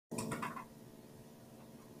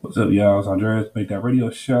What's up, y'all? It's Andreas, Make That Radio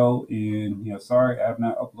Show. And yeah, sorry, I have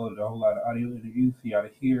not uploaded a whole lot of audio interviews for y'all to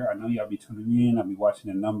hear. I know y'all be tuning in, I'll be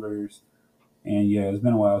watching the numbers. And yeah, it's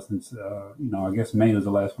been a while since, I guess May was the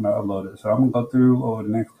last one I uploaded. So I'm going to go through over the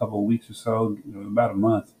next couple of weeks or so, about a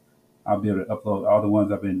month. I'll be able to upload all the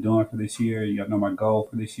ones I've been doing for this year. Y'all know my goal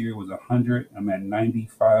for this year was 100. I'm at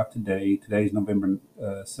 95 today. Today's November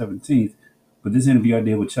 17th. But this interview I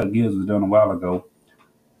did with Chuck Gibbs was done a while ago.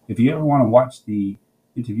 If you ever want to watch the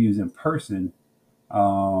interviews in person,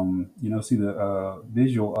 see the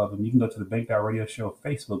visual of them, you can go to the Baked Out Radio Show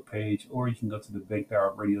Facebook page, or you can go to the Baked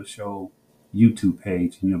Out Radio Show YouTube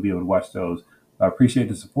page, and you'll be able to watch those. I appreciate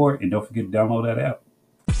the support, and don't forget to download that app.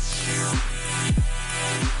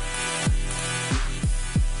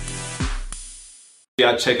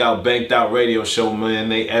 Y'all check out Banked Out Radio Show, man.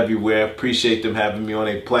 They everywhere. Appreciate them having me on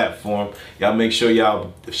their platform. Y'all make sure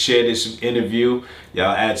y'all share this interview.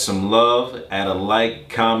 Y'all add some love, add a like,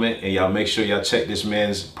 comment, and y'all make sure y'all check this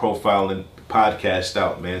man's profile and podcast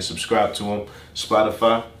out, man. Subscribe to him.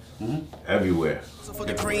 Spotify, everywhere. For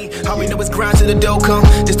the green, all we know is grind to the dough come.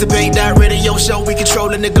 This the Baked Out Radio Show, we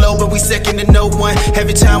controlling the globe and we second to no one.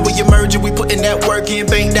 Every time we emerge, we putting that work in.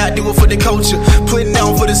 Baked Out, do it for the culture, putting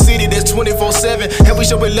on for the city that's 24/7, and we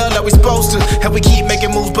showing love like we supposed to, and we keep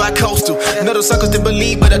making moves by coastal. None of suckers didn't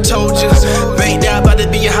believe, but I told you. Baked Out about to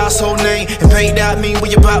be a household name, and Baked Out mean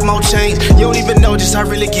we about more change. You don't even know just how I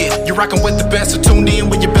really get. You're rocking with the best, so tuned in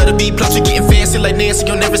when you better be. Plus you're getting fancy like Nancy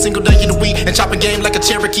on every single day of the week, and chopping game like a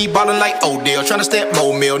Cherokee, balling like Odell, trying to step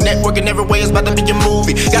more meal. Networking every way is about to be a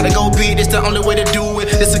movie. Gotta go big, it's the only way to do it.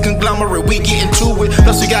 It's a conglomerate, we getting to it.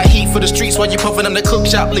 Plus we got heat for the streets while you puffing on the cook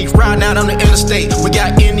shop leaf. Riding out on the interstate, we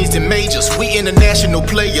got indies and majors. We international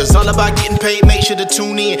players, all about getting paid. Make sure to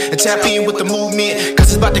tune in and tap in with the movement,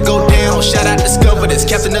 cause it's about to go down. Shout out Discover, that's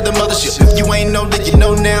captain of the mothership. If you ain't know, then you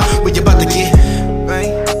know now. We about to get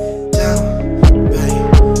right.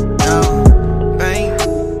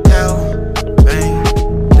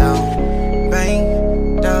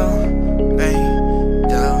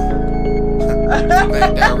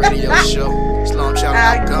 That radio show.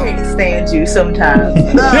 I can't stand you sometimes.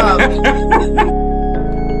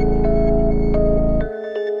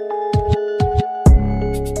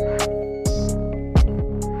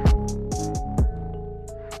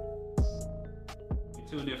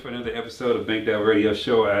 Tuned in for another episode of Baked Out Radio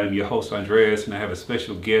Show. I am your host Andreas, and I have a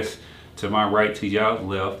special guest to my right, to y'all's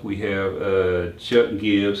left. We have Chuck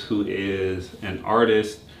Gibbs, who is an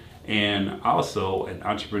artist and also an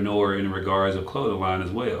entrepreneur in regards of clothing line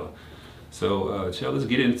as well. So Chuck, let's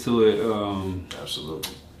get into it.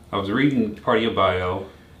 Absolutely. I was reading part of your bio,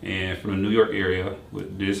 and from the New York area.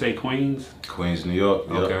 Did it say Queens? Queens, New York.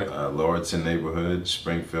 Yep. Okay. Laurelton neighborhood,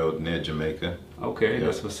 Springfield, near Jamaica. Okay, yep.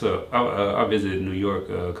 That's what's up. I visited New York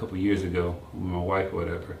a couple years ago with my wife or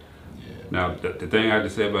whatever. Yeah. Now, the thing I have to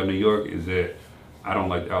say about New York is that I don't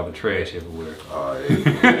like all the trash everywhere.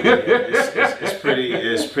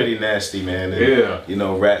 It's pretty nasty, man. And, Yeah. you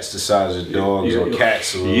know, rats the size of dogs or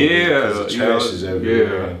cats. Or because the trash is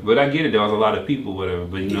everywhere. Yeah. But I get it. There was a lot of people, whatever.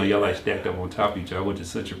 But y'all like stacked up on top of each other. I went to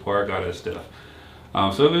Central Park, all that stuff.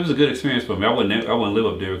 So it was a good experience for me. I wouldn't live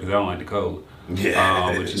up there because I don't like the cold.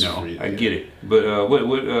 Yeah. But I get it. But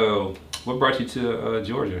what brought you to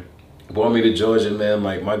Georgia? Brought me to Georgia, man.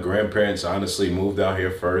 Like my grandparents honestly moved out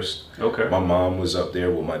here first. Okay. My mom was up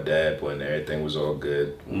there with my dad when everything was all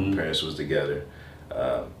good. When my parents was together.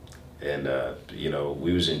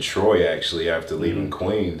 We was in Troy actually after leaving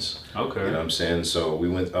Queens. Okay. You know what I'm saying? So we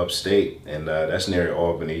went upstate, and that's near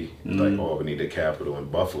Albany, like Albany, the capital,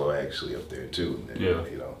 and Buffalo actually up there too. And, yeah.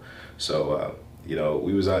 So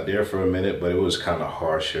we was out there for a minute, but it was kind of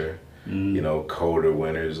harsher. Colder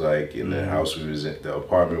winters. Like in the house we was in, the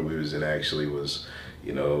apartment we was in actually was,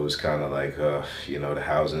 it was kind of like, the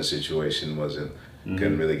housing situation wasn't.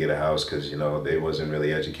 Couldn't really get a house because they wasn't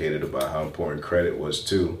really educated about how important credit was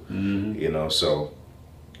too. So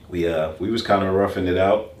we was kind of roughing it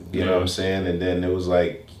out. You know what I'm saying? And then it was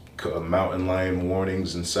like mountain lion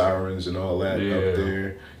warnings and sirens and all that up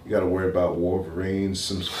there. You got to worry about wolverines,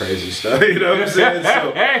 some crazy stuff. You know what I'm saying?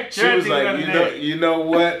 So she was like, you know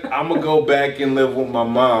what? I'm gonna go back and live with my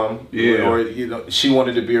mom. Yeah. Or she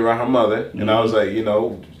wanted to be around her mother, and I was like,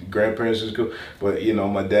 grandparents was cool, but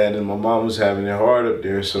my dad and my mom was having it hard up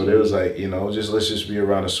there, so they was like, let's just be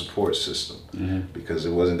around a support system, because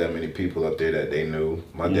there wasn't that many people up there that they knew.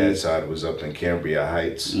 My dad's side was up in Cambria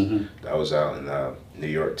Heights. That was out in New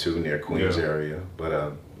York too, near Queens area.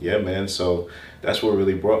 But yeah, man. So that's what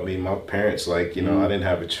really brought me. My parents, I didn't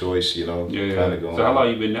have a choice. Kind of going. So how long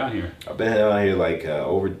you been down here? I've been down here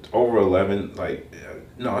over 11.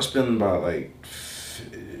 No, it's been about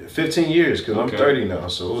 15 years, because I'm 30 now,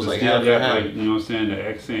 so it was like half and half. Like, you know what I'm saying, the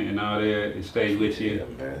accent and all that, it stayed with you.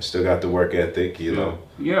 Yeah, man. Still got the work ethic, you know.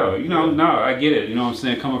 Yeah, you know, no, I get it. You know what I'm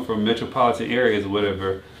saying, coming from metropolitan areas or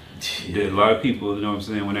whatever, a lot of people, you know what I'm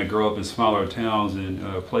saying, when they grow up in smaller towns and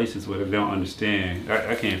places where they don't understand.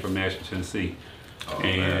 I came from Nashville, Tennessee. Oh,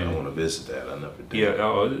 man, I want to visit that. I never did. Yeah,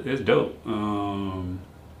 oh, it's dope. And,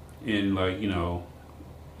 like, you know,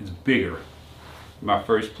 it's bigger. My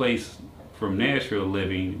first place from Nashville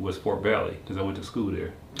living was Fort Valley, because I went to school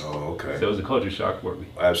there. Oh, okay. So it was a culture shock for me.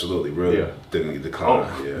 Absolutely, really. Yeah. The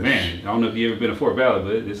climb, yeah. Man, I don't know if you ever been to Fort Valley,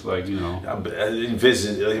 but it's like, you know. I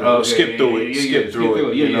visit, skip through it. Skip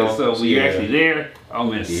through it. Yeah. So when you're actually there,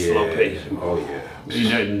 I'm in slow pace. Oh, yeah. Ain't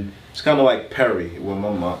nothing. It's kind of like Perry with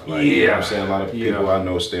my mom. Like, you know what I'm saying? A lot of people I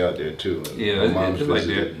know stay out there too. Yeah, it's like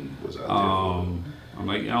that. Was out there. I'm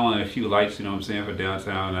like, I only a few lights, you know what I'm saying, for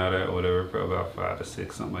downtown out there or whatever, for about 5 or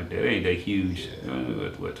 6, something like that. It ain't that huge.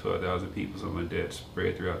 What, 12,000 people, something like that,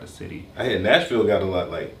 spread throughout the city. I heard Nashville got a lot,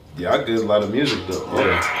 like, y'all get a lot of music though.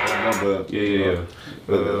 I remember.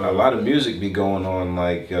 But a lot of music be going on,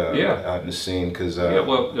 like, out in the scene, because...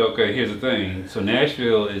 well, okay, here's the thing. So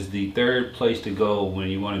Nashville is the 3rd place to go when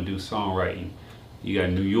you want to do songwriting. You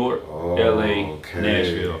got New York, LA,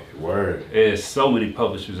 Nashville. Word. There's so many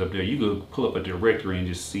publishers up there. You could pull up a directory and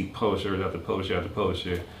just see publisher after publisher after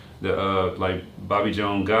publisher. The like Bobby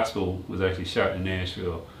Jones Gospel was actually shot in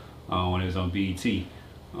Nashville when it was on BET.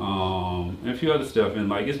 And a few other stuff. And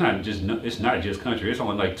like it's not just country. It's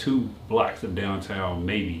only like 2 blocks of downtown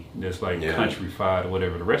maybe that's like countrified or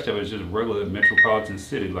whatever. The rest of it is just regular metropolitan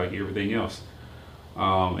city like everything else.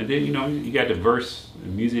 And then you know you got diverse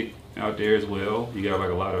music out there as well. You got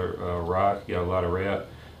like a lot of rock, you got a lot of rap,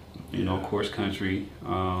 you know, of course country.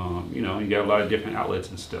 You know, you got a lot of different outlets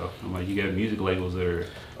and stuff. And like you got music labels that are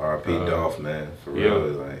R.I.P. Dolph, man, for real.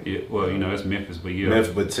 Like, well, you know, that's Memphis, but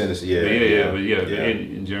Memphis, but Tennessee, but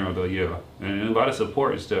in general though, and a lot of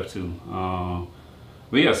support and stuff too.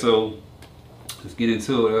 But yeah, so let's get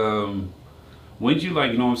into it. When did you,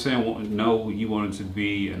 like, you know what I'm saying, know you wanted to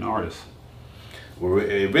be an artist? Well,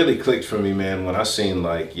 it really clicked for me, man, when I seen,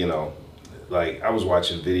 like, you know, like I was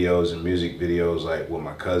watching videos and music videos like with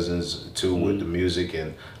my cousins too, with the music,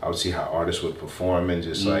 and I would see how artists would perform and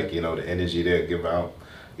just like, you know, the energy they'd give out,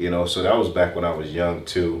 you know. So that was back when I was young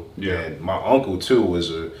too. And my uncle too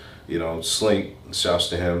was a, you know, Slink, shouts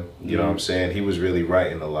to him, you know what I'm saying, he was really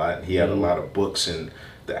writing a lot. He had a lot of books, and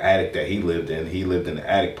the attic that he lived in the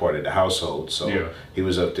attic part of the household, so he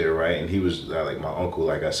was up there, right? And he was like my uncle,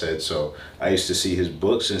 like I said, so I used to see his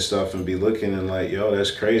books and stuff and be looking and like, yo,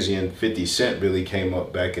 that's crazy. And 50 Cent really came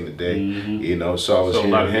up back in the day, you know, so I was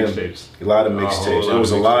hearing a lot of mixtapes. It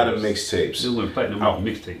was a lot of mixtapes. It went platinum off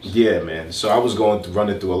mixtapes. Yeah, man. So I was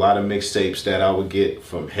running through a lot of mixtapes that I would get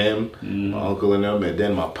from him, my uncle and them, and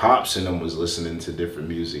then my pops and them was listening to different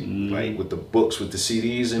music, like with the books, with the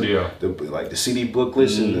CDs and the CD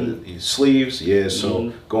booklets and the sleeves,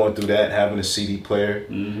 so going through that, having a CD player,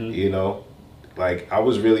 you know, like I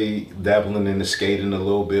was really dabbling in the skating a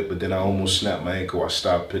little bit, but then I almost snapped my ankle. I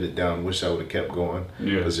stopped, put it down, wish I would have kept going,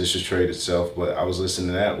 because it's just trade itself. But I was listening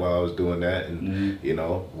to that while I was doing that, and you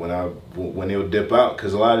know, when they would dip out,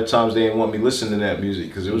 because a lot of times they didn't want me listening to that music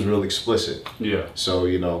because it was real explicit. So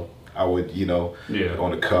you know, I would, you know,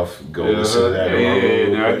 on the cuff, go listen to that.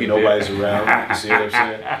 Nobody's around. You see what I'm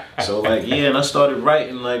saying? So like, and I started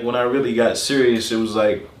writing, like when I really got serious, it was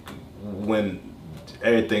like when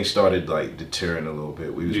everything started like deterring a little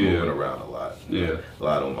bit. We was moving around a lot. A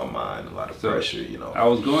lot on my mind, a lot of pressure, you know. I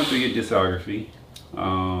was going through your discography,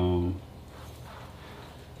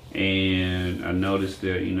 and I noticed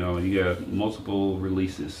that, you know, you got multiple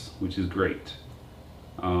releases, which is great.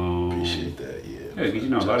 Appreciate that, because you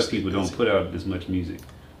know a lot of people don't put out this much music.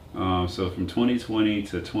 So from 2020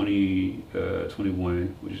 to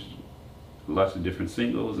 2021, which is lots of different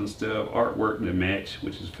singles and stuff, artwork that match,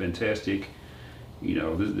 which is fantastic. You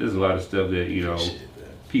know, there's a lot of stuff that, you know,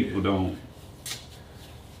 people don't,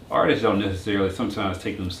 artists don't necessarily sometimes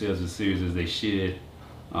take themselves as serious as they should.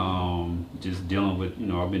 Just dealing with, you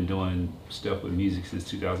know, I've been doing stuff with music since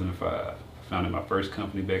 2005. Founded my first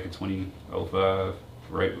company back in 2005.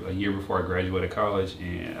 Right a year before I graduated college,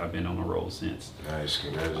 and I've been on the road since. Nice,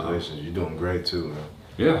 congratulations! You're doing great too, man.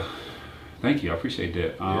 Yeah, thank you. I appreciate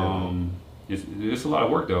that. It's a lot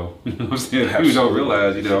of work though. You know what I'm saying? People don't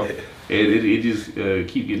realize, you know, it just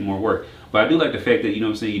keep getting more work. But I do like the fact that, you know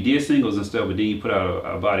what I'm saying, you did singles and stuff, but then you put out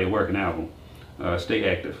a body of work, an album. Stay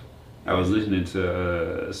Active. I was listening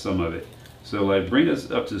to some of it. So like, bring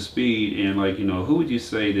us up to speed, and like, you know, who would you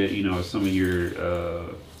say that, you know, some of your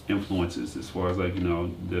influences as far as like, you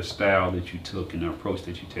know, the style that you took and the approach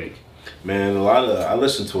that you take? Man, I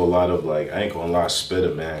listen to a lot of, like, I ain't gonna lie,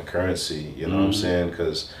 Spitter, man, Currency, you know what I'm saying?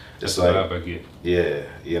 Because it's like, I get. yeah,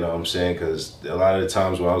 you know what I'm saying? Because a lot of the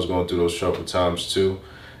times when I was going through those troubled times too,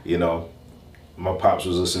 you know, my pops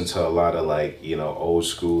was listening to a lot of, like, you know, old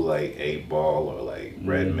school, like 8 Ball or like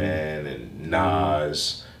Redman and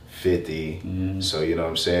Nas, 50. So, you know what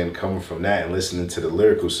I'm saying? Coming from that and listening to the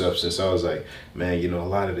lyrical substance, I was like, man, you know, a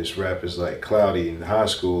lot of this rap is like cloudy. In high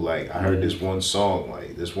school, like, I heard this one song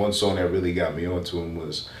that really got me onto him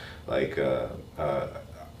was like, I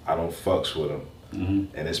Don't Fucks With Him.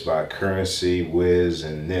 And it's by Currency, Wiz,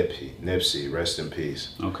 and Nipsey, rest in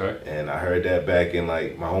peace. Okay. And I heard that back in,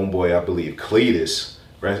 like, my homeboy, I believe, Cletus.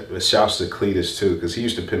 Shouts to Cletus too, because he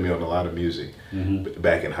used to put me on a lot of music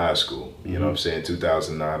back in high school. You know what I'm saying?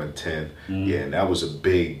 2009 and 10. Yeah, and that was a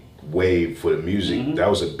big wave for the music. That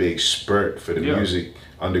was a big spurt for the music,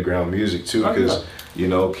 underground music too, because you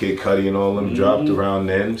know, Kid Cudi and all them dropped around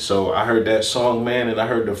then. So I heard that song, man, and I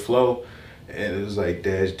heard the flow, and it was like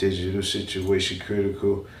Dash Digital, Situation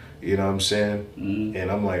Critical. You know what I'm saying?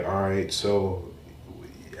 And I'm like, all right, so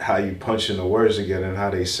how you punching the words together and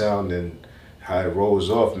how they sound and how it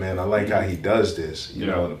rolls off, man. I like how he does this, you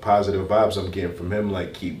know, and the positive vibes I'm getting from him,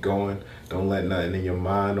 like, keep going. Don't let nothing in your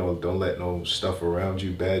mind, or don't let no stuff around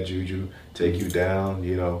you, bad juju, take you down,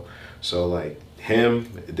 you know. So, like, him,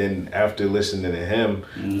 then after listening to him,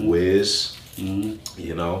 Wiz,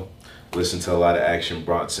 you know, listen to a lot of Action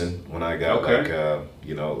Bronson when I got, like,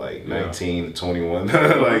 you know, like 19 to 21,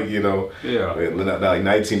 like, you know, like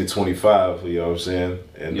 19 to 25, you know what I'm saying?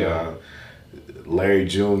 And, Larry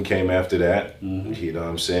June came after that, you know what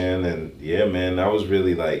I'm saying? And yeah, man, that was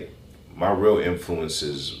really like, my real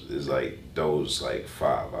influences is like those like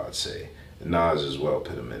 5, I'd say. And Nas as well,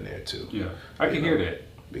 put him in there too. Yeah, I can hear that.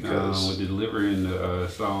 Because with delivering the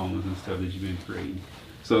songs and stuff that you've been creating.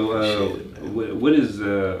 So what is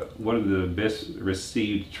one of the best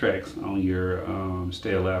received tracks on your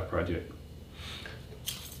Stay Alive project?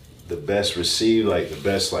 The best received, like the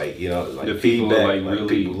best, like, you know, like the feedback, people, like really,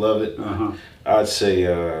 people love it. I'd say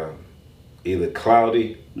either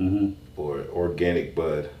Cloudy or Organic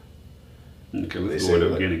Bud. Okay, let's go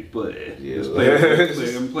with Organic Bud. Yeah.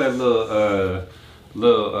 Let's play a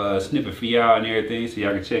little snippet for y'all and everything, so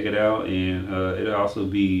y'all can check it out, and it'll also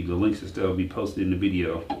be, the links and stuff will be posted in the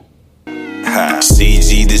video.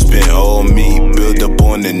 CG, this been on me, build up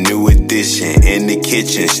on the new edition. In the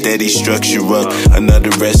kitchen, steady structure up. Another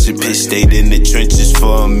recipe, stayed in the trenches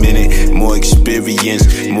for a minute. More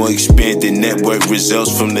experience, more expanded network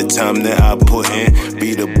results from the time that I put in.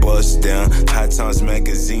 Beat the bus down, High Times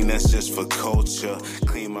magazine, that's just for culture.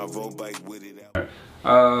 Clean my road bike with it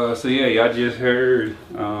out. So yeah, y'all just heard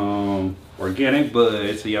Organic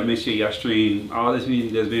Bud. So y'all make sure y'all stream all this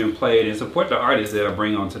music that's being played and support the artists that I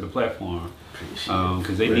bring onto the platform,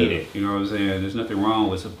 because they need it. You know what I'm saying? There's nothing wrong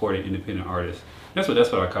with supporting independent artists. That's what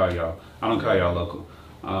I call y'all. I don't call y'all local.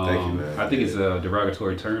 Thank you, man. I think it's a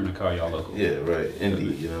derogatory term to call y'all local. Yeah, right.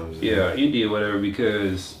 Indie, you know what I'm saying? Yeah, indie or whatever,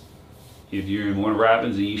 because if you're in Warner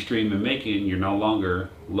Robins and you stream and Macon, you're no longer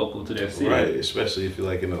local to that city. Right, especially if you're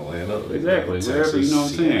like in Atlanta. Like exactly, like wherever, Texas, you know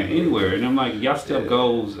what I'm saying, Seattle. anywhere. And I'm like, y'all stuff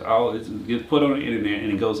goes, it gets put on the internet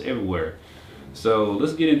and it goes everywhere. So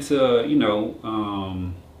let's get into, you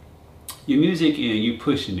know, your music and you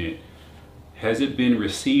pushing it. Has it been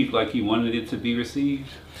received like you wanted it to be received?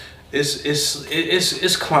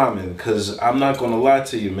 It's climbing, because I'm not gonna lie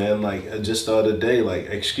to you, man. Like, just the other day, like,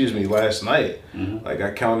 excuse me, last night, like,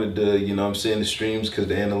 I counted the, you know what I'm saying, the streams, because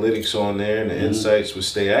the analytics on there and the insights would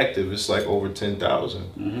stay active. It's like over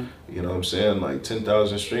 10,000. You know what I'm saying? Like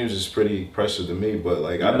 10,000 streams is pretty impressive to me, but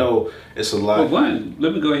like, I know it's a lot. Well, one,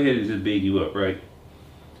 let me go ahead and just big you up, right?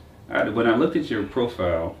 When I looked at your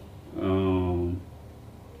profile,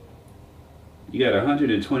 you got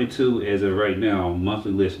 122 as of right now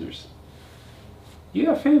monthly listeners. You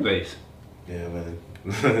got a fan base. Yeah, man.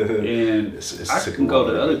 And I can go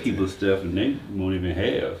to other people's stuff and they won't even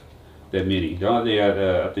have that many. The only thing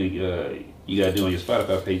I think you gotta do on your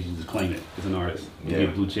Spotify page is claim it as an artist. You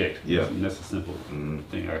get blue check. Yeah. And that's a simple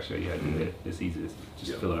thing. I'll show you how to do that. It's easy. It's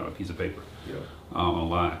just filling out a piece of paper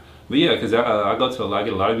online. But yeah, because I go to I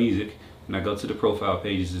get a lot of music, and I go to the profile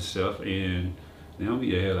pages and stuff, and they'll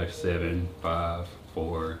be ahead like 7, 5,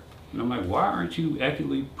 4. And I'm like, why aren't you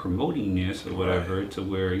actively promoting this or whatever to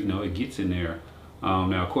where, you know, it gets in there?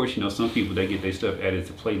 Now, of course, you know, some people, they get their stuff added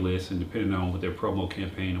to playlists, and depending on what their promo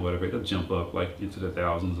campaign or whatever, they'll jump up like into the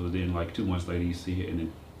thousands, or then like 2 months later you see it and it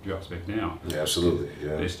drops back down. Yeah, absolutely.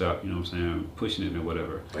 Yeah. They stop, you know what I'm saying, pushing it or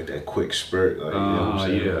whatever. Like that quick spurt. Like, you know what I'm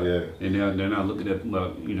saying? Yeah. And they're not looking at,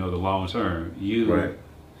 you know, the long term. You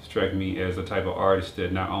strike me as a type of artist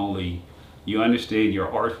that not only you understand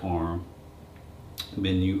your art form,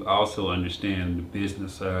 then you also understand the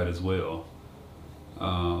business side as well,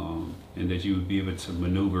 and that you would be able to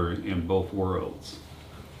maneuver in both worlds.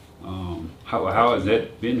 How has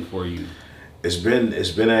that been for you? It's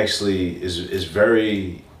been actually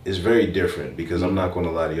it's very different, because I'm not going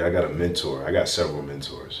to lie to you. I got a mentor. I got several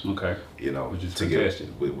mentors. Okay. You know, Which is to fantastic.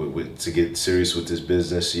 to get serious with this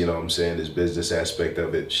business. You know what I'm saying? This business aspect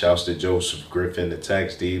of it. Shouts to Joseph Griffin, the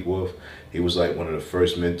tax deed wolf. He was like one of the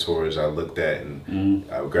first mentors I looked at, and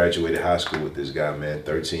I graduated high school with this guy, man,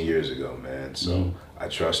 13 years ago, man. So I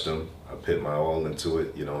trust him. I put my all into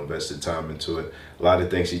it, you know, invested time into it. A lot of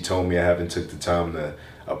things he told me, I haven't took the time to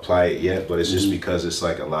apply it yet, but it's just because it's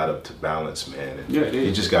like a lot of to balance, man. And Yeah, it is.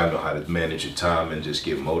 you just gotta know how to manage your time and just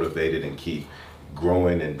get motivated and keep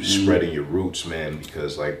growing and spreading your roots, man,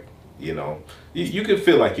 because like, you know, you can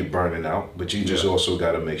feel like you're burning out, but you just also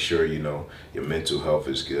got to make sure, you know, your mental health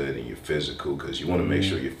is good and your physical, because you want to make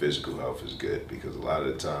sure your physical health is good, because a lot of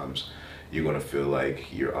the times you're going to feel like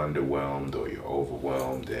you're underwhelmed or you're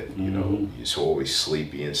overwhelmed, and you know, you're always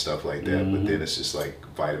sleepy and stuff like that, but then it's just like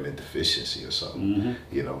vitamin deficiency or something.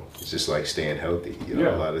 You know, it's just like staying healthy. You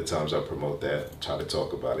know, a lot of times I promote that, try to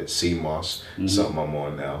talk about it. CMOS, something I'm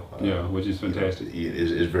on now. Which is fantastic.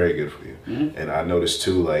 It's very good for you. And I noticed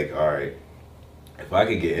too, like, all right, if I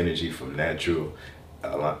could get energy from natural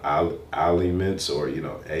aliments, or, you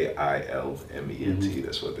know, AILMENT,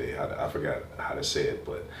 that's what I forgot how to say it,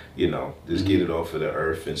 but, you know, just get it off of the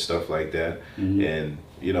earth and stuff like that. And,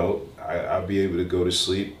 you know, I'll be able to go to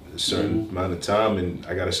sleep a certain amount of time, and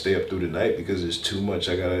I got to stay up through the night because there's too much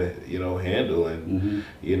I got to, you know, handle. And,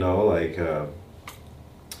 you know,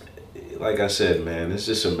 like I said, man, it's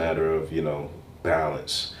just a matter of, you know,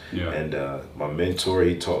 balance. And my mentor,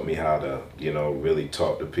 he taught me how to, you know, really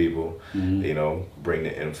talk to people, you know, bring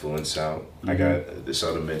the influence out. I got this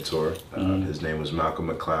other mentor, his name was Malcolm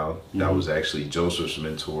McLeod. That was actually Joseph's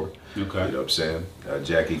mentor. Okay. You know what I'm saying?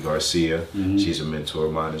 Jackie Garcia, she's a mentor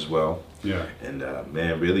of mine as well. Yeah. And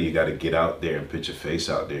man, really, you got to get out there and put your face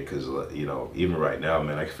out there, because, you know, even right now,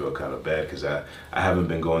 man, I feel kind of bad because I haven't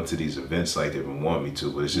been going to these events like they've been wanting me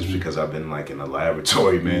to, but it's just because I've been like in the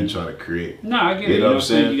laboratory, man, trying to create. No, I get it. You know what I'm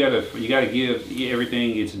saying? You gotta give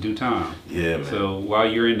everything its due time. Yeah, man. So while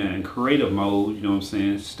you're in creative mode, you know what I'm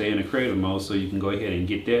saying, stay in a creative mode so you can go ahead and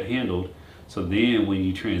get that handled. So then when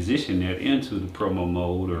you transition that into the promo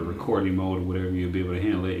mode or recording mode or whatever, you'll be able to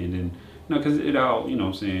handle it. And then, you know, because it all, you know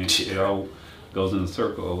what I'm saying, it all goes in a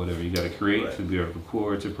circle or whatever. You got to create to be able to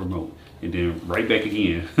record, to promote, and then right back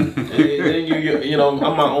again. And then you know,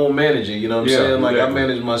 I'm my own manager, you know what I'm saying? Like, exactly. I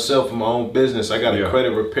manage myself in my own business. I got a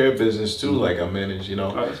credit repair business too, like I manage, you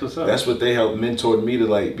know. That's what's up. That's what they helped mentor me to,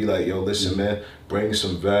 like, be like, yo, listen, man, bring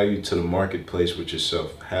some value to the marketplace with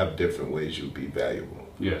yourself. Have different ways you'll be valuable.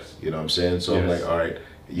 Yes. You know what I'm saying? So I'm like, all right,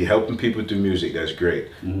 you're helping people through music, that's great.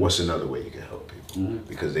 What's another way you can help people?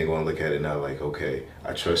 Because they're going to look at it now like, okay,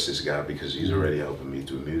 I trust this guy because he's already helping me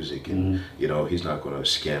through music, and you know, he's not going to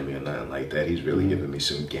scam me or nothing like that. He's really giving me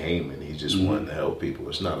some game, and he's just wanting to help people.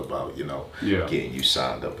 It's not about, you know, getting you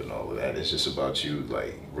signed up and all of that. It's just about you,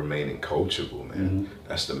 like, remaining coachable, man.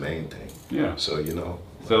 That's the main thing. Yeah. So, you know.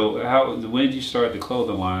 So when did you start the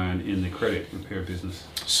clothing line in the credit repair business?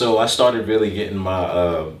 So I started really getting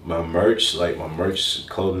my my merch, like my merch,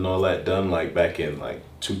 clothing, all that done, like back in like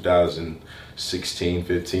 2016,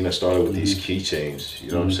 15. I started with these keychains,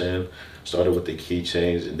 you know what I'm saying? Started with the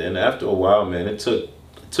keychains, and then after a while, man, it took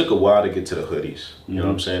a while to get to the hoodies. You know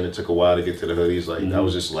what I'm saying? It took a while to get to the hoodies. Like that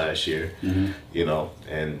was just last year, you know,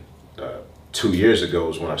 and 2 years ago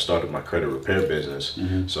was when I started my credit repair business.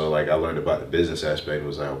 So like I learned about the business aspect. It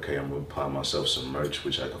was like, okay, I'm gonna apply myself some merch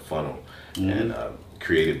which I can funnel, and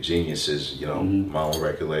Creative Geniuses, you know, my own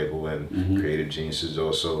record label, and Creative Geniuses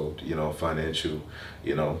also, you know, financial,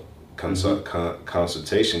 you know,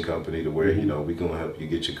 consultation company, to where, you know, we gonna help you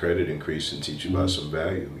get your credit increase and teach you about some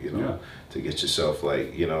value, you know, to get yourself,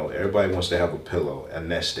 like, you know, everybody wants to have a pillow, a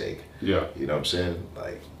nest egg. Yeah. You know what I'm saying?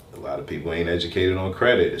 Like, a lot of people ain't educated on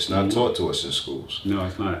credit. It's not taught to us in schools. No,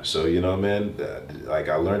 it's not. So, you know, man, like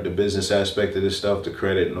I learned the business aspect of this stuff, the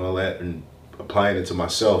credit and all that, and applying it to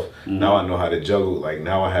myself. Now I know how to juggle. Like,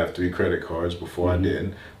 now I have 3 credit cards. Before I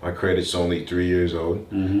didn't. My credit's only 3 years old.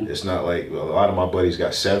 It's not like, well, a lot of my buddies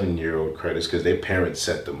got 7-year-old credits because their parents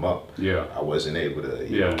set them up. Yeah. I wasn't able to,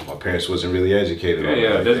 you know, my parents wasn't really educated on it.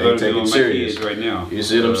 Yeah, that's what I'm doing with my kids right now. You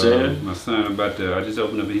see what I'm saying? My son, I just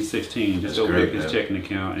opened up, he's 16, just opened up his checking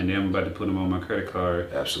account, and then I'm about to put him on my credit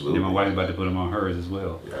card. Absolutely. And then my wife's about to put him on hers as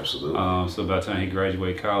well. Absolutely. So by the time he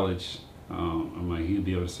graduates college, I'm like, he'll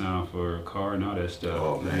be able to sign for a car and all that stuff.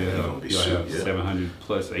 Oh man, he'll have 700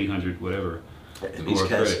 plus 800, whatever. And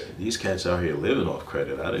these cats out here living off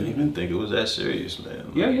credit. I didn't even think it was that serious, man.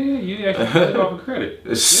 Like, yeah. You actually live off of credit.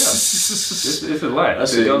 It's a lot.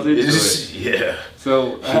 It goes into it. Yeah.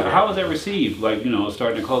 So how was that received? Like,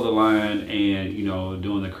 starting to close the line and,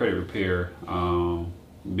 doing the credit repair,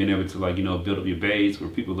 being able to, like, build up your base. Were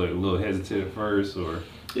people like a little hesitant at first, or?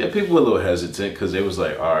 Yeah, people were a little hesitant because they was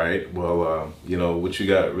like, all right, well, what you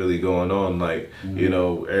got really going on? Like,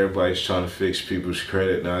 everybody's trying to fix people's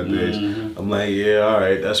credit nowadays. I'm like, yeah, all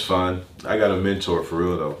right, that's fine. I got a mentor for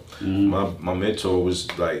real though. My mentor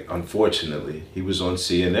was like, unfortunately, he was on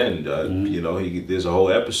CNN. There's a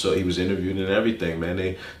whole episode. He was interviewed and everything, man.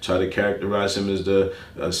 They tried to characterize him as the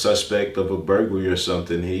suspect of a burglary or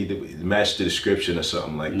something. He matched the description or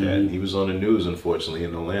something like that. And he was on the news, unfortunately,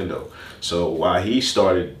 in Orlando. So while he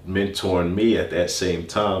started mentoring me at that same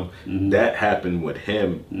time, that happened with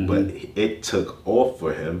him, but it took off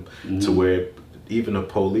for him to where even the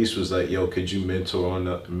police was like, yo, could you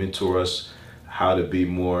mentor us how to be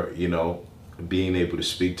more, being able to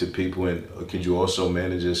speak to people, and could you also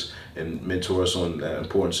manage us and mentor us on the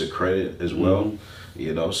importance of credit as well?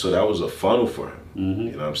 So that was a funnel for him.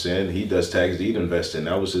 You know what I'm saying? He does tax deed investing.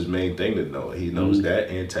 That was his main thing to know. He knows that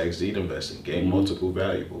and tax deed investing, gain multiple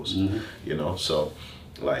valuables. So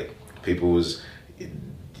like people was,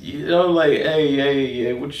 like,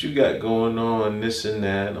 hey, what you got going on, this and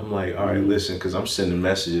that. And I'm like, all right, listen, because I'm sending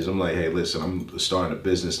messages. I'm like, hey, listen, I'm starting a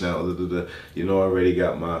business now. I already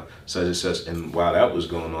got my such and such. And while that was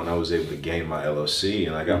going on, I was able to gain my LLC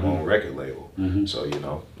and I got my own record label. So,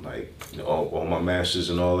 all my masters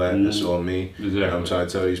and all that, that's all me. Exactly. And I'm trying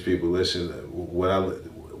to tell these people, listen,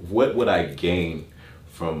 what would I gain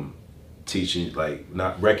from teaching, like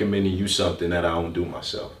not recommending you something that I don't do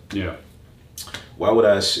myself? Yeah. Why would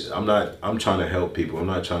I'm trying to help people. I'm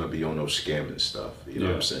not trying to be on no scamming stuff. You know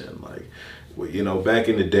what I'm saying? Like, back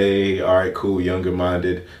in the day, all right, cool, younger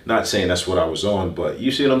minded. Not saying that's what I was on, but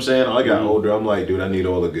you see what I'm saying? I got older. I'm like, dude, I need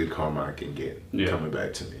all the good karma I can get coming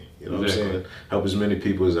back to me. You know what I'm saying? Help as many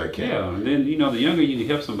people as I can. Yeah, and then, the younger you can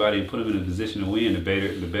help somebody and put them in a position to win, the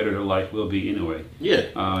better their life will be anyway. Yeah.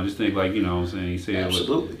 Just think like, what I'm saying? You said,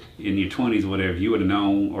 absolutely. In your 20s or whatever, you would have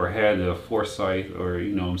known or had the foresight or,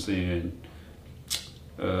 what I'm saying,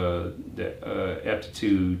 the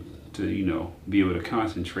aptitude to be able to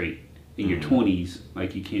concentrate in your 20s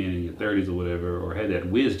like you can in your 30s or whatever, or had that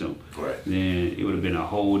wisdom, right, then it would have been a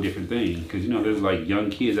whole different thing. Because there's like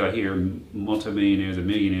young kids out here, multimillionaires and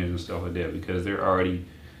millionaires and stuff like that, because they're already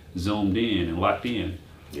zoomed in and locked in.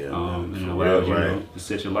 And it allows you to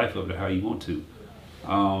set your life up to how you want to.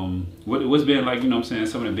 What's been like,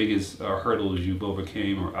 some of the biggest hurdles you've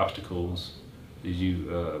overcame or obstacles that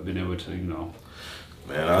you've been able to,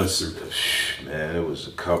 Man, it was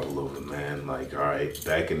a couple of them, man. Like, all right,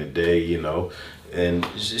 back in the day, and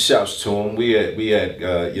shouts to them. We had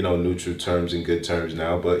neutral terms and good terms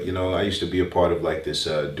now, but I used to be a part of like this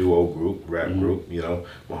duo group, rap group,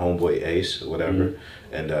 my homeboy Ace or whatever,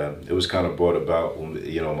 and it was kind of brought about when,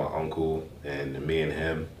 my uncle and me and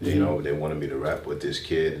him, they wanted me to rap with this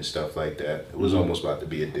kid and stuff like that. It was almost about to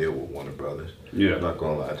be a deal with Warner Brothers. Yeah, I'm not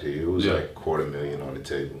gonna lie to you, it was like $250,000 on the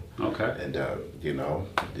table. Okay, and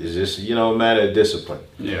it's just a matter of discipline.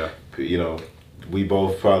 Yeah, we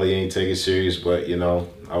both probably ain't take it serious, but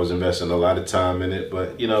I was investing a lot of time in it.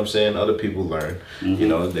 But I'm saying, other people learn.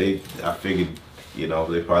 I figured,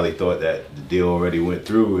 they probably thought that the deal already went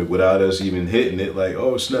through without us even hitting it. Like,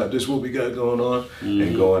 oh snap, this is what we got going on,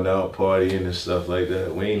 and going out partying and stuff like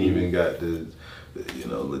that. We ain't even got the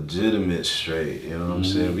legitimate straight. You know what I'm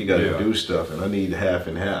saying? We got to do stuff, and I need half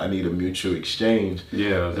and half. I need a mutual exchange.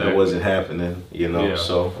 Yeah, exactly. That wasn't happening.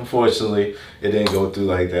 So unfortunately, it didn't go through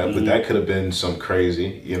like that. But that could have been some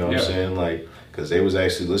crazy. You know what I'm saying? Like, because they was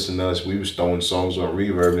actually listening to us. We was throwing songs on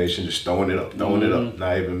Reverb Nation, just throwing it up,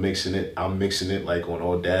 not even mixing it. I'm mixing it like on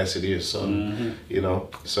Audacity or something.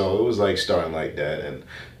 So it was like starting like that, and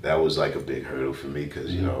that was like a big hurdle for me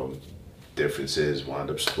because differences wound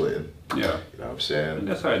up splitting. Yeah. You know what I'm saying? And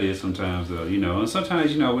that's how it is sometimes though, and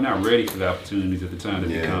sometimes, we're not ready for the opportunities at the time that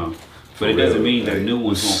they come. But it doesn't mean that new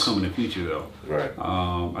ones won't come in the future though. Right.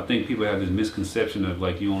 I think people have this misconception of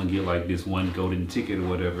like you only get like this one golden ticket or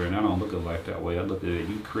whatever, and I don't look at life that way. I look at it,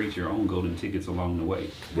 you create your own golden tickets along the way.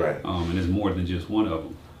 Right. And there's more than just one of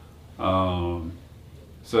them.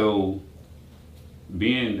 So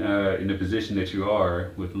being in the position that you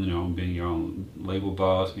are with, being your own label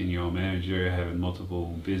boss, being your own manager, having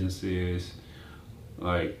multiple businesses,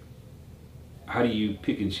 like, how do you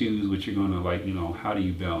pick and choose what you're gonna like? How do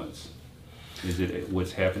you balance? Is it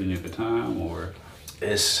what's happening at the time, or?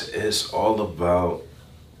 It's all about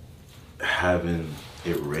having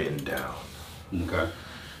it written down. Okay.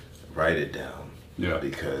 Write it down. Yeah.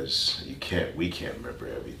 Because we can't remember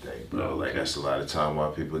everything, bro. No, like that's a lot of time why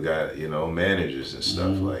people got, managers and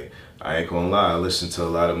stuff. Like, I ain't gonna lie, I listen to a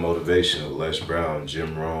lot of motivational, Les Brown,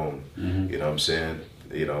 Jim Rohn, you know what I'm saying?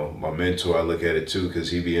 My mentor, I look at it too,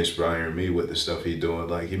 because he be inspiring me with the stuff he doing.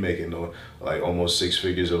 Like, he making like almost 6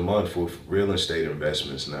 figures a month with real estate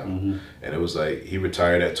investments now. And it was like, he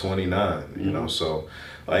retired at 29, you know? So,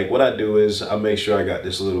 like, what I do is I make sure I got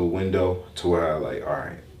this little window to where I like, all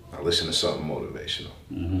right, I listen to something motivational,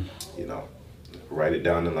 write it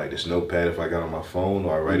down in like this notepad if I got on my phone,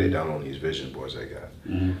 or I write it down on these vision boards I got.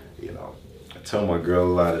 I tell my girl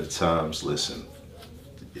a lot of the times, listen,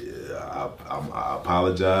 I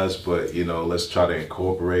apologize, but let's try to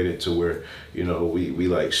incorporate it to where we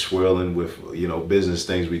like swirling with business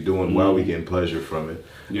things we doing while we getting pleasure from it.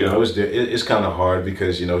 It's kind of hard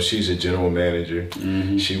because she's a general manager.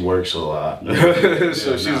 She works a lot,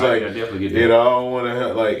 so she's like, I don't want to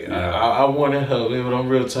help. Like, I want to help, but I'm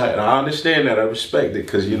real tired. I understand that. I respect it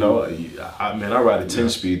because I ride a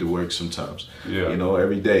 10-speed to work sometimes.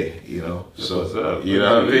 Every day. So what's up. You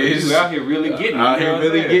know what I mean? You out here really getting it. Out here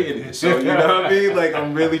really getting it. So you know what I mean? Like,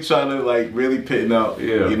 I'm really trying to like really pitting out.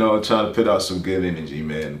 Trying to put out some good energy,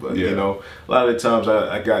 man. But a lot of the times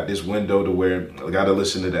I got this window to where I gotta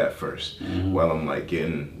listen to that first while I'm like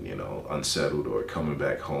getting unsettled or coming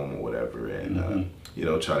back home or whatever, and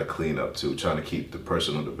try to clean up too, trying to keep the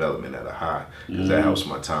personal development at a high, because that helps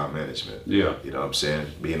my time management. You know what I'm saying?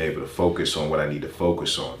 Being able to focus on what I need to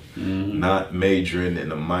focus on, not majoring in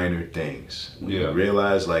the minor things. When you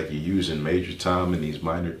realize like you're using major time in these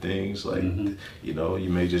minor things, like you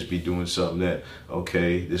may just be doing something that,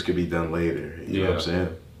 okay, this could be done later. You know what I'm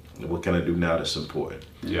saying? What can I do now that's important?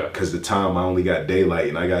 Because the time I only got daylight,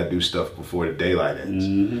 and I got to do stuff before the daylight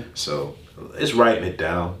ends. So it's writing it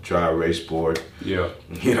down, dry erase board. You know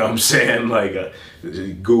what I'm saying? Like a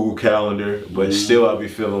Google Calendar, but still I'll be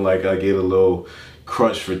feeling like I get a little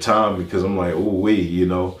crunch for time because I'm like, ooh-wee,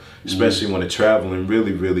 especially when the traveling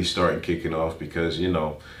really starting kicking off, because,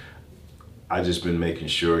 I just been making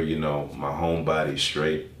sure, my home body's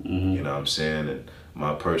straight, you know what I'm saying? And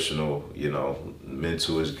my personal,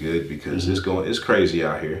 mental is good, because it's crazy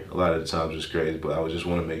out here. A lot of the times it's crazy, but I just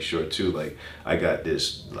want to make sure too, like, I got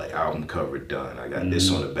this like album cover done. I got this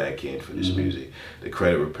on the back end for this music. The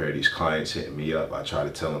credit repair, these clients hitting me up. I try to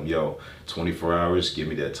tell them, yo, 24 hours, give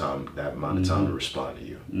me that amount of time to respond to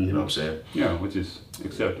you. You know what I'm saying? Yeah, which is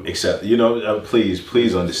acceptable.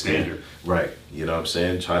 Please understand. Right. You know what I'm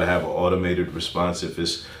saying? Try to have an automated response. If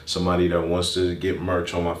it's somebody that wants to get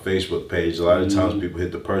merch on my Facebook page, a lot of times people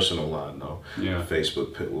hit the personal line,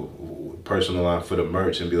 Facebook personal line for the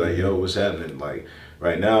merch, and be like, yo, what's happening? Like,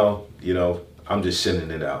 right now, I'm just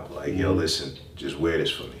sending it out. Like, yo, listen, just wear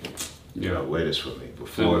this for me. Wear this for me.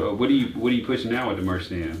 Before. So what are you pushing now with the merch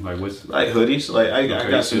then? Like, what's like hoodies? Like, I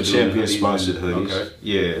got some Champion sponsored hoodies. Okay.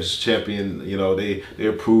 Yeah, it's Champion. They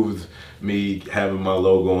approved me having my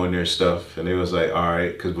logo on their stuff, and it was like, all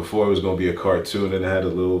right, because before it was gonna be a cartoon and it had a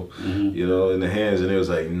little, in the hands, and it was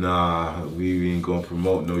like, nah, we ain't gonna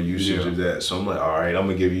promote no usage of that. So I'm like, all right, I'm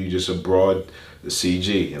gonna give you just a broad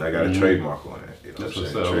CG, and I got a trademark on it. That's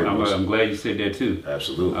what's up. I'm glad you said that too.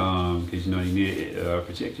 Absolutely. Because you need to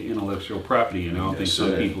protect your intellectual property, and I don't think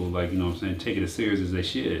some people, like, take it as serious as they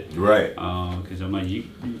should. Right. Because I'm like,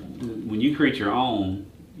 when you create your own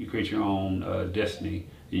destiny.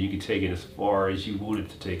 You can take it as far as you want it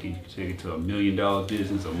to take it. You can take it to $1 million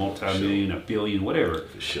business, a multi-million, $1 billion, whatever.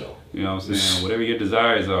 For sure. You know what I'm saying? Whatever your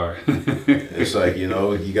desires are. It's like, you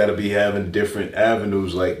got to be having different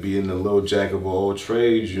avenues, like being the little jack of all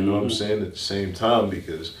trades, you know what I'm saying, at the same time,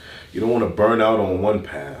 because you don't want to burn out on one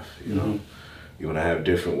path, you know. You want to have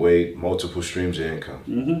different multiple streams of income.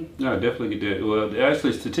 No, I definitely get that. Well,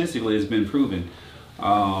 actually, statistically, it's been proven.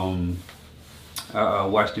 I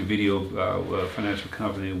watched a video of a financial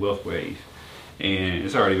company, WealthWave, and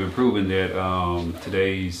it's already been proven that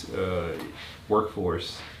today's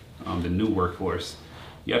workforce, the new workforce,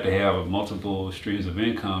 you have to have multiple streams of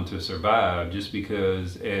income to survive, just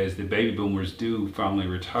because as the baby boomers do finally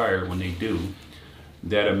retire, when they do,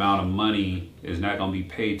 that amount of money is not going to be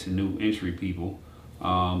paid to new entry people,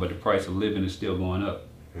 but the price of living is still going up.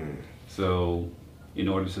 So in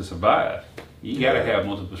order to survive, you got to have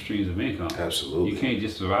multiple streams of income. Absolutely. You can't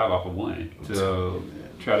just survive off of one. So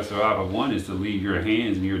try to survive off of one is to leave your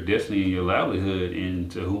hands and your destiny and your livelihood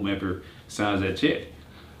into whomever signs that check,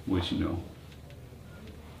 which,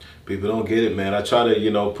 people don't get it, man. I try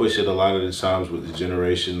to, push it a lot of the times with the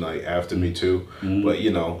generation like after me too. But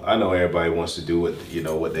I know everybody wants to do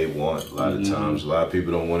what they want. A lot of times, a lot of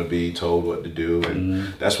people don't want to be told what to do,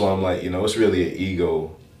 and that's why I'm like, it's really an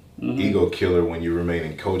ego ego killer when you're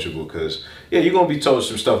remaining coachable, because you're gonna be told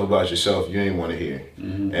some stuff about yourself you ain't want to hear,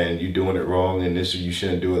 and you're doing it wrong, and this you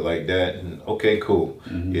shouldn't do it like that. And okay, cool.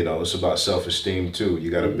 You know, it's about self-esteem too.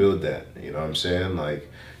 You got to build that. You know what I'm saying? Like,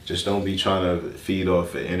 just don't be trying to feed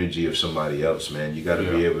off the energy of somebody else, man. You got to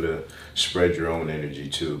be able to spread your own energy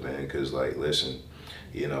too, man. Because, like, listen,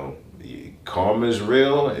 you know, karma is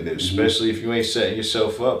real, and especially if you ain't setting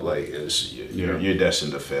yourself up, like, you're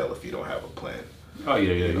destined to fail if you don't have a plan. Oh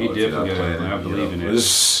yeah, You know, you definitely got a plan. I believe in that.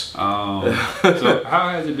 So how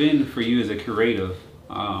has it been for you as a creative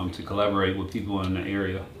to collaborate with people in the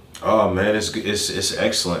area? Oh man, it's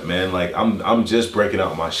excellent, man. Like I'm just breaking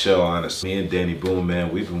out my shell, honestly. Me and Danny Boone,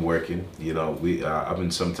 man, we've been working. You know, I've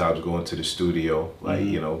been sometimes going to the studio, like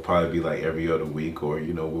you know, probably be like every other week, or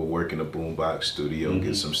you know, we'll work in a boombox studio,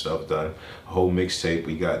 get some stuff done. A whole mixtape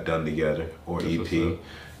we got done together, or EP.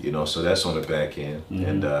 You know, so that's on the back end.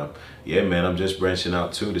 And yeah, man, I'm just branching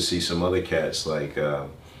out too to see some other cats. Like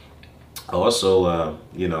also,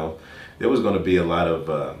 you know, there was going to be a lot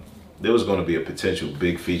of. There was going to be a potential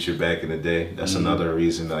big feature back in the day. That's another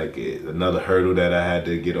reason, like another hurdle that I had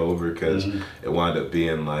to get over, because it wound up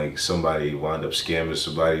being like somebody wound up scamming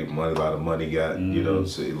somebody. A lot of money got, you know,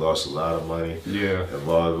 so he lost a lot of money.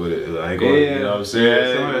 Involved with it. I ain't going, you know what I'm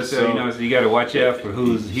saying? So, you know, so you got to watch out for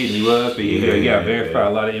who's hitting you up, and you got to verify a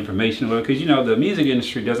lot of information, because you know the music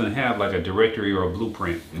industry doesn't have like a directory or a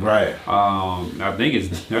blueprint. Right. I think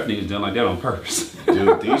it's done like that on purpose.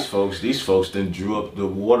 Dude, these folks then drew up the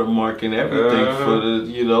watermark and everything for the,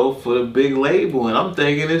 you know, for the big label, and I'm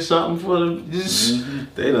thinking it's something for the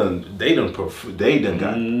they done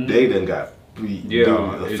got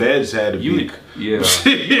the feds had to be. You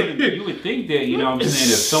would think that, you know what I'm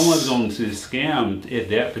saying, if someone's going to scam at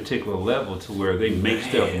that particular level to where they make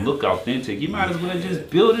stuff look authentic, you might as well just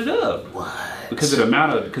build it up. Because of the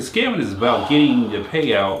amount of, because scamming is about getting the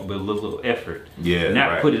payout with a little effort.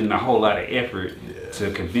 Not putting a whole lot of effort to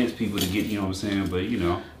convince people to get, you know what I'm saying. But you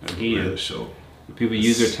know, again, people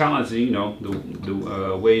use their talents, you know,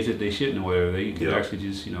 the ways that they shouldn't, or whatever. They could actually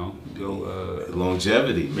just, you know, go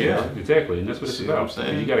longevity, man. Yeah, exactly, and that's what it's about.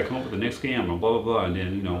 You got to come up with the next scam or blah blah blah, and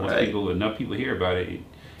then, you know, once enough people hear about it, you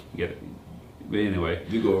got to. But anyway,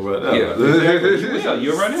 you gonna run out. Yeah, exactly.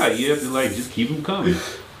 You'll run out. You have to like just keep them coming.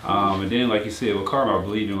 And then, like you said, with karma, I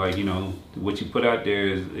believe in, like, you know, what you put out there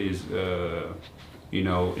is you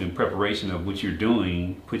know, in preparation of what you're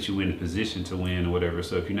doing, put you in a position to win or whatever.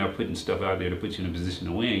 So if you're not putting stuff out there to put you in a position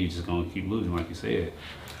to win, you're just gonna keep losing, like you said.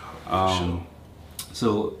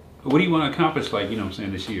 So what do you want to accomplish, like, you know what I'm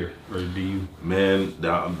saying, this year? Or do you? Man,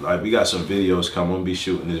 like, we got some videos coming. I'm gonna be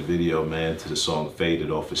shooting this video, man, to the song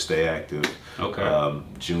Faded off of Stay Active. Okay.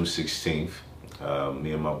 June 16th.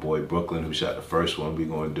 Me and my boy Brooklyn, who shot the first one, we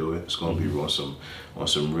gonna do it. It's gonna be on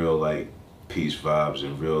some real, like, peace vibes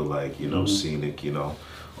and real, like, you know, scenic, you know,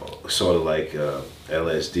 sort of like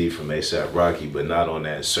LSD from A$AP Rocky, but not on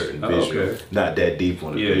that certain visual, not that deep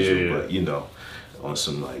on the visual, but you know, on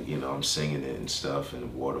some, like, you know, I'm singing it and stuff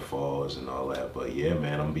and waterfalls and all that. But yeah,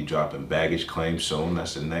 man, I'm gonna be dropping Baggage Claim soon.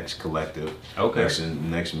 That's the next collective.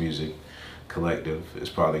 Next music collective. It's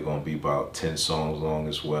probably gonna be about 10 songs long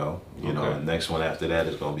as well. You know, the next one after that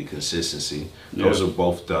is gonna be Consistency. Those are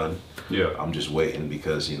both done. I'm just waiting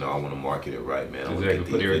because, you know, I want to market it right, man. I want to get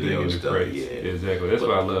these videos done. Exactly. That's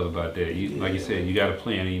what I love about that. You, like you said, you got a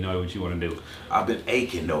plan and you know what you want to do. I've been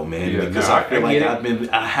aching though, man, because I feel like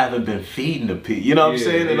I haven't been feeding the people. You know what I'm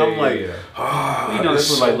saying? And I'm like, oh, you know, that's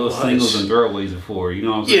what like little singles and throwaways are for. You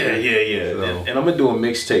know what I'm saying? So. And I'm gonna do a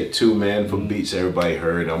mixtape too, man, for beats everybody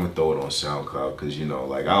heard. I'm gonna throw it on SoundCloud because, you know,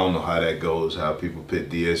 like, I don't know how that goes, how people put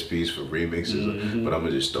DSPs for remixes, but I'm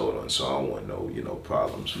gonna just throw it on. So I don't want no, you know,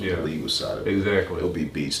 problems from the legal side of it. Exactly. It'll be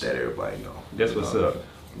beats that everybody know. That's what's up.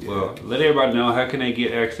 Well, let everybody know, how can they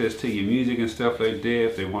get access to your music and stuff like that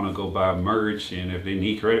if they want to go buy merch and if they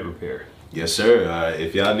need credit repair? Yes, sir.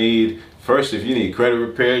 If you need credit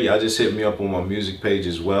repair, y'all just hit me up on my music page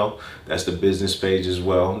as well. That's the business page as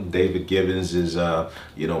well. David Gibbons is,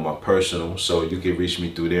 you know, my personal, so you can reach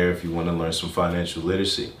me through there if you want to learn some financial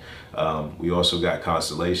literacy. We also got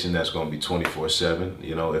Constellation, that's going to be 24/7.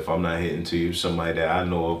 You know, if I'm not hitting to you, somebody that I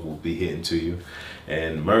know of will be hitting to you.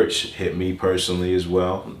 And merch, hit me personally as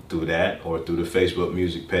well through that or through the Facebook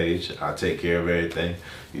music page. I take care of everything.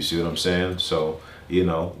 You see what I'm saying? So, you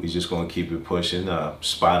know, we just going to keep it pushing.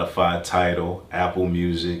 Spotify, Tidal, Apple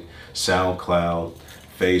Music, SoundCloud,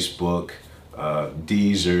 Facebook,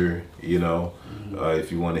 Deezer, you know.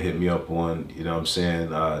 If you want to hit me up on, you know what I'm saying,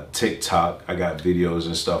 TikTok, I got videos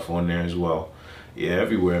and stuff on there as well. Yeah,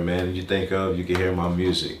 everywhere, man. You think of, you can hear my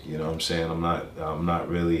music. You know what I'm saying? I'm not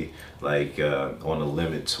really like on a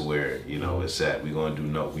limit to where, you know, it's at. We're gonna do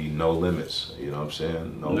no limits. You know what I'm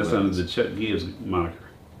saying? No That's limits. under the Chuck Gibbs moniker.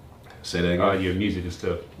 Say that again. All your music and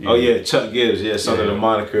stuff. Oh yeah, Chuck Gibbs. Yeah, it's under Yeah. the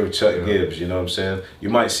moniker of Chuck Yeah. Gibbs. You know what I'm saying? You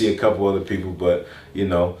might see a couple other people, but you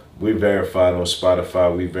know, we verified on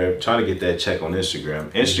Spotify. Trying to get that check on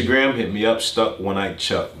Instagram. Instagram, hit me up, Stuck One Eye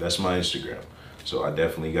Chuck. That's my Instagram. So I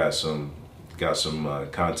definitely got some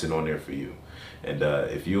content on there for you. And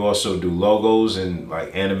if you also do logos and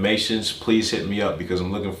like animations, please hit me up because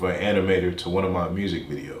I'm looking for an animator to one of my music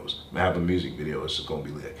videos. I have a music video. It's gonna be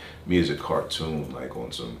like me as a cartoon, like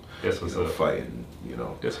on some fighting. You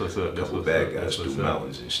know, That's what's up. That's what's bad up. guys That's through what's up.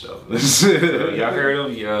 mountains and stuff. So y'all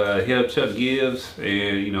heard him. Hit up Chuck Gibbs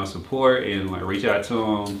and, you know, support and like reach out to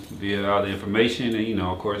him via all the information. And, you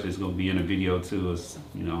know, of course, it's going to be in the video too. It's,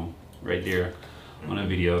 you know, right there on the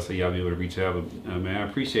video. So y'all be able to reach out. But, man, I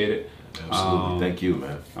appreciate it. Absolutely. Thank you,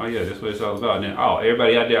 man. Oh, yeah, that's what it's all about. And then,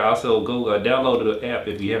 everybody out there, also go download the app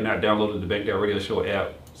if you have not downloaded the Banked Out Radio Show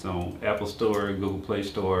app. It's on Apple Store, Google Play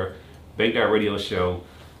Store, Banked Out Radio Show.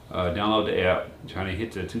 Download the app. I'm trying to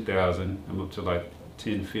hit to 2,000. I'm up to like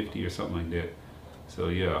 1050 or something like that. So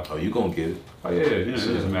yeah. Oh, you gonna get it? Oh yeah, you know, it's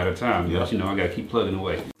just a matter of time. Yeah. But you know, I gotta keep plugging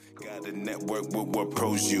away. Got a network with what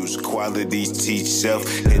pros use. Qualities teach self.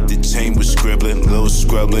 Hit the chain with scribbling, little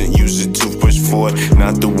scrubbing. Use a toothbrush for it.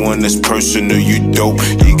 Not the one that's personal, you dope.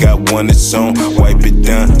 You got one that's on. Wipe it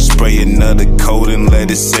down, spray another coat and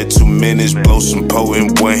let it set 2 minutes. Blow some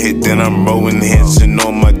potent, one hit, then I'm rolling, enhancing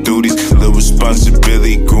all my duties. Little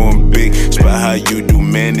responsibility, growing big. It's about how you do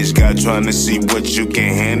manage. God trying to see what you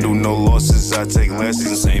can handle. No losses, I take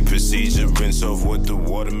lessons. Same procedure, rinse off with the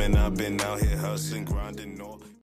waterman. I've been out here hustling, grinding.